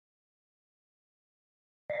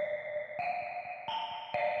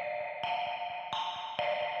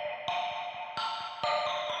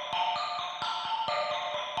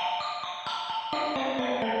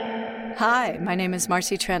Hi, my name is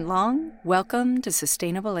Marcy Trent Long. Welcome to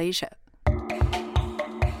Sustainable Asia.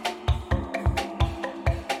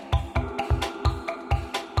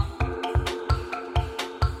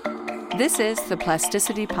 This is the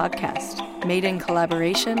Plasticity Podcast, made in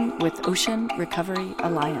collaboration with Ocean Recovery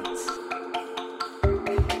Alliance.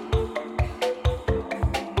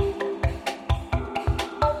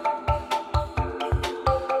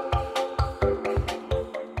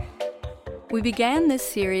 We began this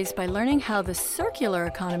series by learning how the circular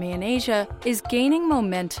economy in Asia is gaining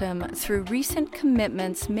momentum through recent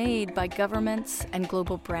commitments made by governments and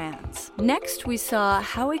global brands. Next, we saw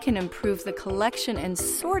how we can improve the collection and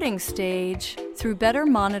sorting stage through better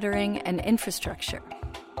monitoring and infrastructure.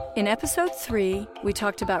 In episode 3, we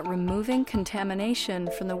talked about removing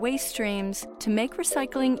contamination from the waste streams to make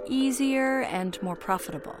recycling easier and more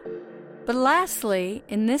profitable. But lastly,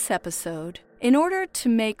 in this episode, in order to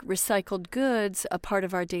make recycled goods a part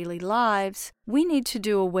of our daily lives, we need to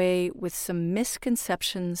do away with some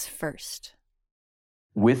misconceptions first.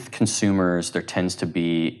 With consumers, there tends to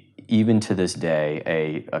be, even to this day,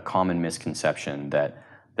 a common misconception that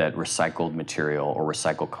recycled material or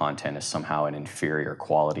recycled content is somehow an inferior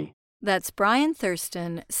quality. That's Brian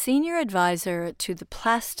Thurston, Senior Advisor to the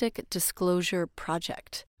Plastic Disclosure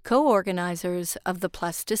Project, co-organizers of the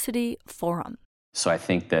Plasticity Forum. So I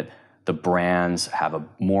think that the brands have a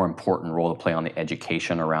more important role to play on the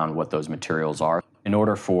education around what those materials are. In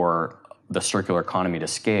order for the circular economy to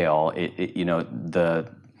scale, the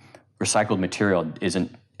recycled material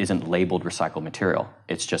isn't labeled recycled material.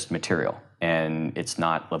 It's just material, and it's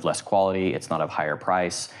not of less quality. It's not of higher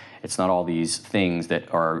price. It's not all these things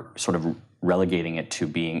that are sort of relegating it to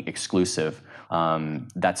being exclusive.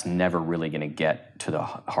 That's never really going to get to the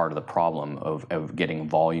heart of the problem of getting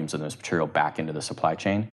volumes of this material back into the supply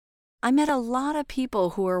chain. I met a lot of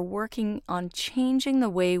people who are working on changing the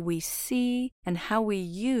way we see and how we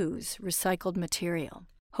use recycled material.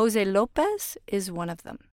 Jose Lopez is one of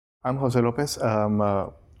them. I'm Jose Lopez.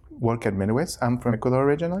 Work at Miniwiz. I'm from Ecuador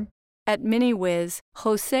originally. At Miniwiz,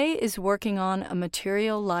 Jose is working on a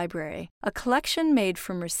material library, a collection made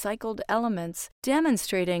from recycled elements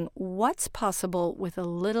demonstrating what's possible with a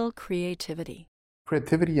little creativity.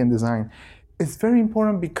 Creativity and design is very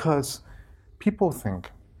important because people think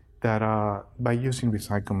that by using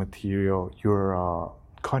recycled material, you're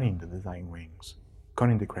cutting the design wings,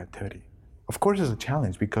 cutting the creativity. Of course, it's a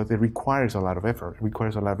challenge because it requires a lot of effort. It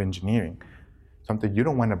requires a lot of engineering. Something you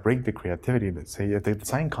don't want to break the creativity. Let's say if the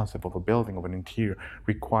design concept of a building, of an interior,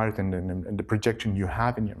 requires and the projection you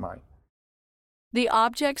have in your mind. The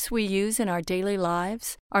objects we use in our daily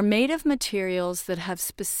lives are made of materials that have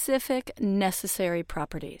specific necessary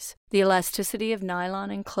properties. The elasticity of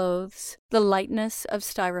nylon in clothes, the lightness of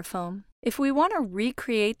styrofoam. If we want to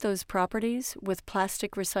recreate those properties with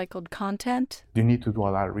plastic recycled content, you need to do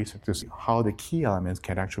a lot of research to see how the key elements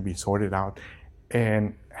can actually be sorted out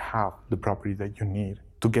and have the property that you need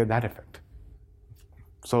to get that effect.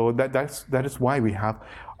 So that is why we have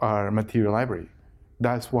our material library.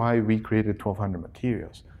 That's why we created 1,200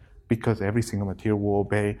 materials, because every single material will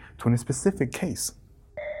obey to a specific case,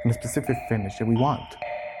 in a specific finish that we want.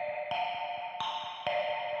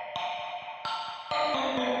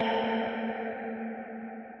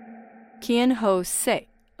 Kien Ho Se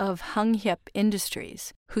of Hung Hyep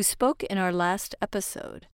Industries, who spoke in our last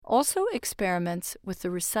episode, also experiments with the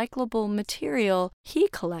recyclable material he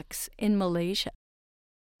collects in Malaysia.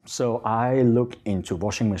 So I look into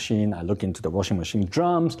washing machine, I look into the washing machine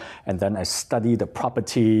drums, and then I study the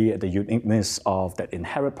property, the uniqueness of that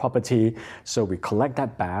inherent property. So we collect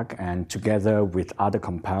that back, and together with other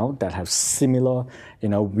compounds that have similar,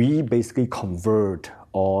 we basically convert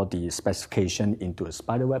all the specification into a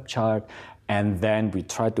spiderweb chart, and then we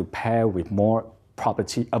try to pair with more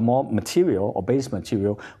material or base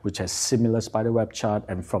material which has similar spiderweb chart,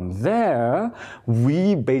 and from there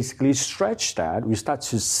we basically stretch that. We start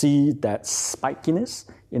to see that spikiness,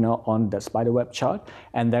 on the spiderweb chart,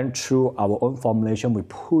 and then through our own formulation we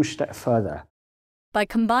push that further. By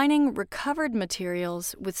combining recovered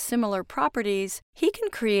materials with similar properties, he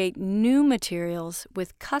can create new materials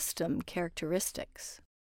with custom characteristics.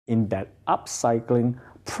 In that upcycling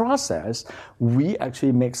process, we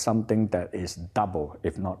actually make something that is double,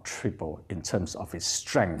 if not triple, in terms of its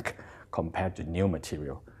strength compared to new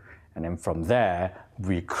material. And then from there,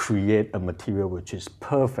 we create a material which is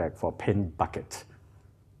perfect for paint bucket.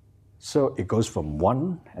 So it goes from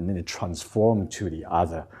one and then it transforms to the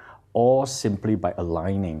other, all simply by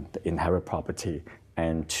aligning the inherent property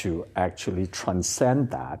and to actually transcend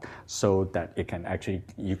that so that you can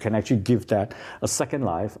actually give that a second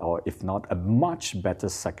life, or if not a much better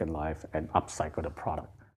second life, and upcycle the product.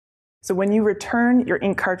 So when you return your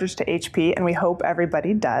ink cartridge to HP, and we hope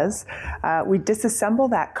everybody does, we disassemble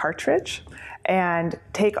that cartridge and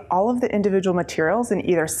take all of the individual materials and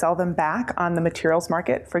either sell them back on the materials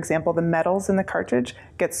market. For example, the metals in the cartridge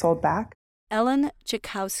get sold back. Ellen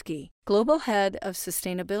Jakowski, Global Head of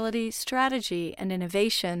Sustainability, Strategy, and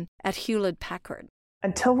Innovation at Hewlett-Packard.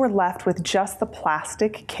 Until we're left with just the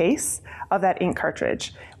plastic case of that ink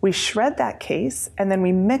cartridge. We shred that case and then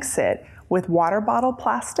we mix it with water bottle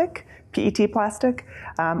plastic, PET plastic,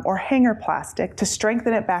 or hanger plastic to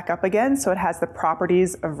strengthen it back up again so it has the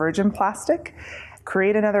properties of virgin plastic.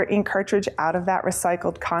 Create another ink cartridge out of that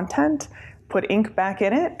recycled content, put ink back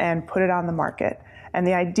in it, and put it on the market. And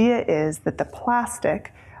the idea is that the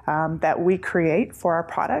plastic that we create for our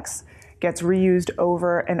products gets reused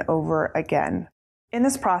over and over again. In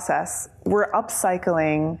this process, we're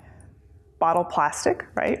upcycling bottle plastic,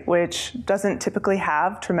 right, which doesn't typically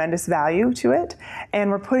have tremendous value to it, and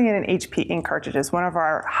we're putting it in HP ink cartridges, one of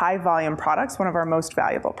our high volume products, one of our most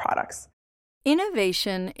valuable products.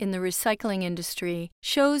 Innovation in the recycling industry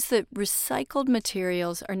shows that recycled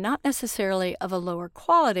materials are not necessarily of a lower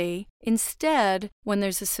quality. Instead, when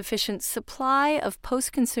there's a sufficient supply of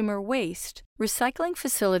post-consumer waste, recycling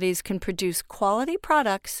facilities can produce quality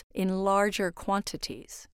products in larger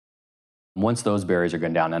quantities. Once those barriers are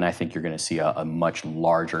going down, then I think you're going to see a much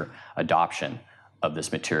larger adoption of this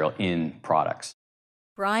material in products.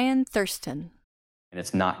 Brian Thurston. And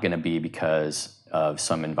it's not going to be because of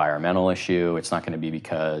some environmental issue. It's not going to be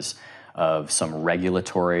because of some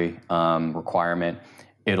regulatory requirement.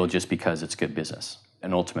 It'll just because it's good business.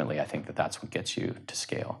 And ultimately, I think that that's what gets you to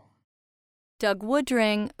scale. Doug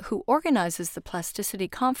Woodring, who organizes the Plasticity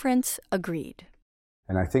Conference, agreed.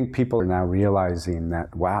 And I think people are now realizing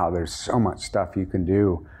that, wow, there's so much stuff you can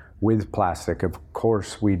do with plastic. Of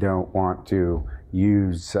course, we don't want to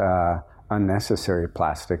use unnecessary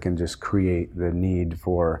plastic and just create the need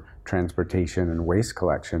for transportation and waste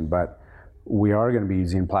collection. But we are going to be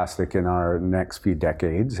using plastic in our next few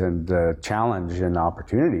decades. And the challenge and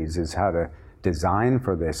opportunities is how to design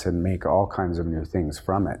for this and make all kinds of new things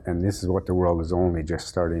from it. And this is what the world is only just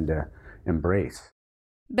starting to embrace.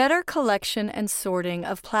 Better collection and sorting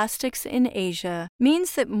of plastics in Asia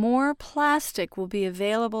means that more plastic will be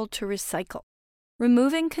available to recycle.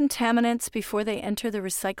 Removing contaminants before they enter the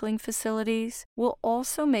recycling facilities will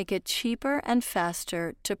also make it cheaper and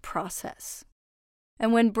faster to process.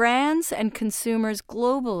 And when brands and consumers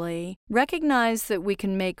globally recognize that we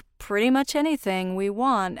can make pretty much anything we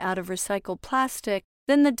want out of recycled plastic,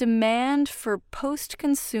 then the demand for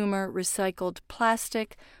post-consumer recycled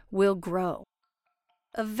plastic will grow.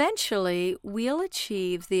 Eventually, we'll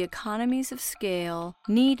achieve the economies of scale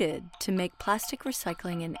needed to make plastic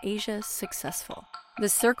recycling in Asia successful. The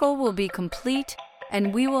circle will be complete,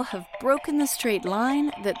 and we will have broken the straight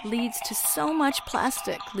line that leads to so much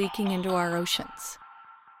plastic leaking into our oceans.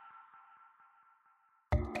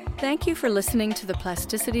 Thank you for listening to the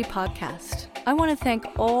Plasticity Podcast. I want to thank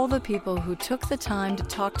all the people who took the time to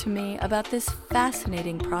talk to me about this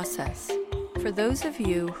fascinating process. For those of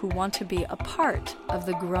you who want to be a part of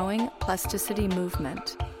the growing plasticity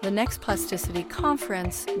movement, the next Plasticity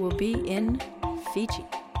Conference will be in Fiji.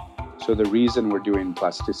 So the reason we're doing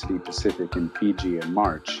Plasticity Pacific in Fiji in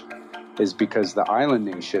March is because the island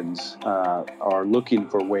nations are looking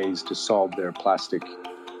for ways to solve their plastic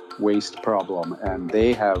waste problem, and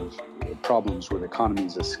they have problems with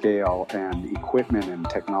economies of scale and equipment and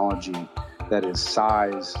technology that is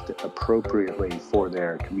sized appropriately for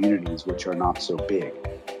their communities, which are not so big.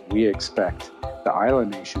 We expect the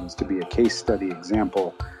island nations to be a case study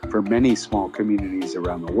example for many small communities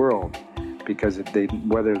around the world, because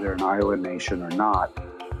whether they're an island nation or not,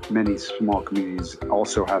 many small communities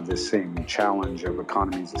also have this same challenge of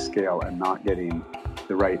economies of scale and not getting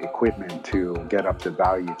the right equipment to get up the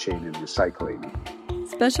value chain in recycling.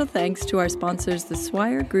 Special thanks to our sponsors, the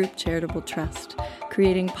Swire Group Charitable Trust,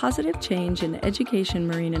 creating positive change in education,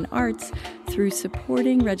 marine, and arts through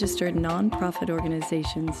supporting registered nonprofit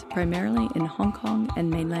organizations, primarily in Hong Kong and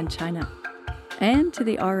mainland China. And to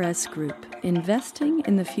the RS Group, investing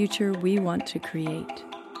in the future we want to create.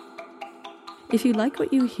 If you like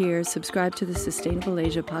what you hear, subscribe to the Sustainable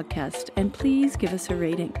Asia podcast, and please give us a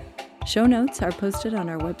rating. Show notes are posted on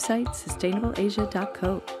our website,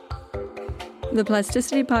 sustainableasia.co. The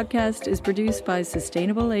Plasticity Podcast is produced by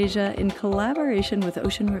Sustainable Asia in collaboration with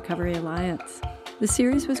Ocean Recovery Alliance. The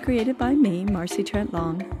series was created by me, Marcy Trent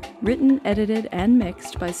Long, written, edited, and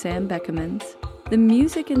mixed by Sam Beckemans. The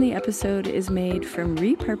music in the episode is made from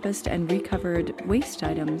repurposed and recovered waste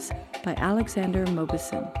items by Alexander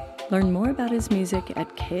Mobison. Learn more about his music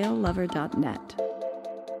at kalelover.net.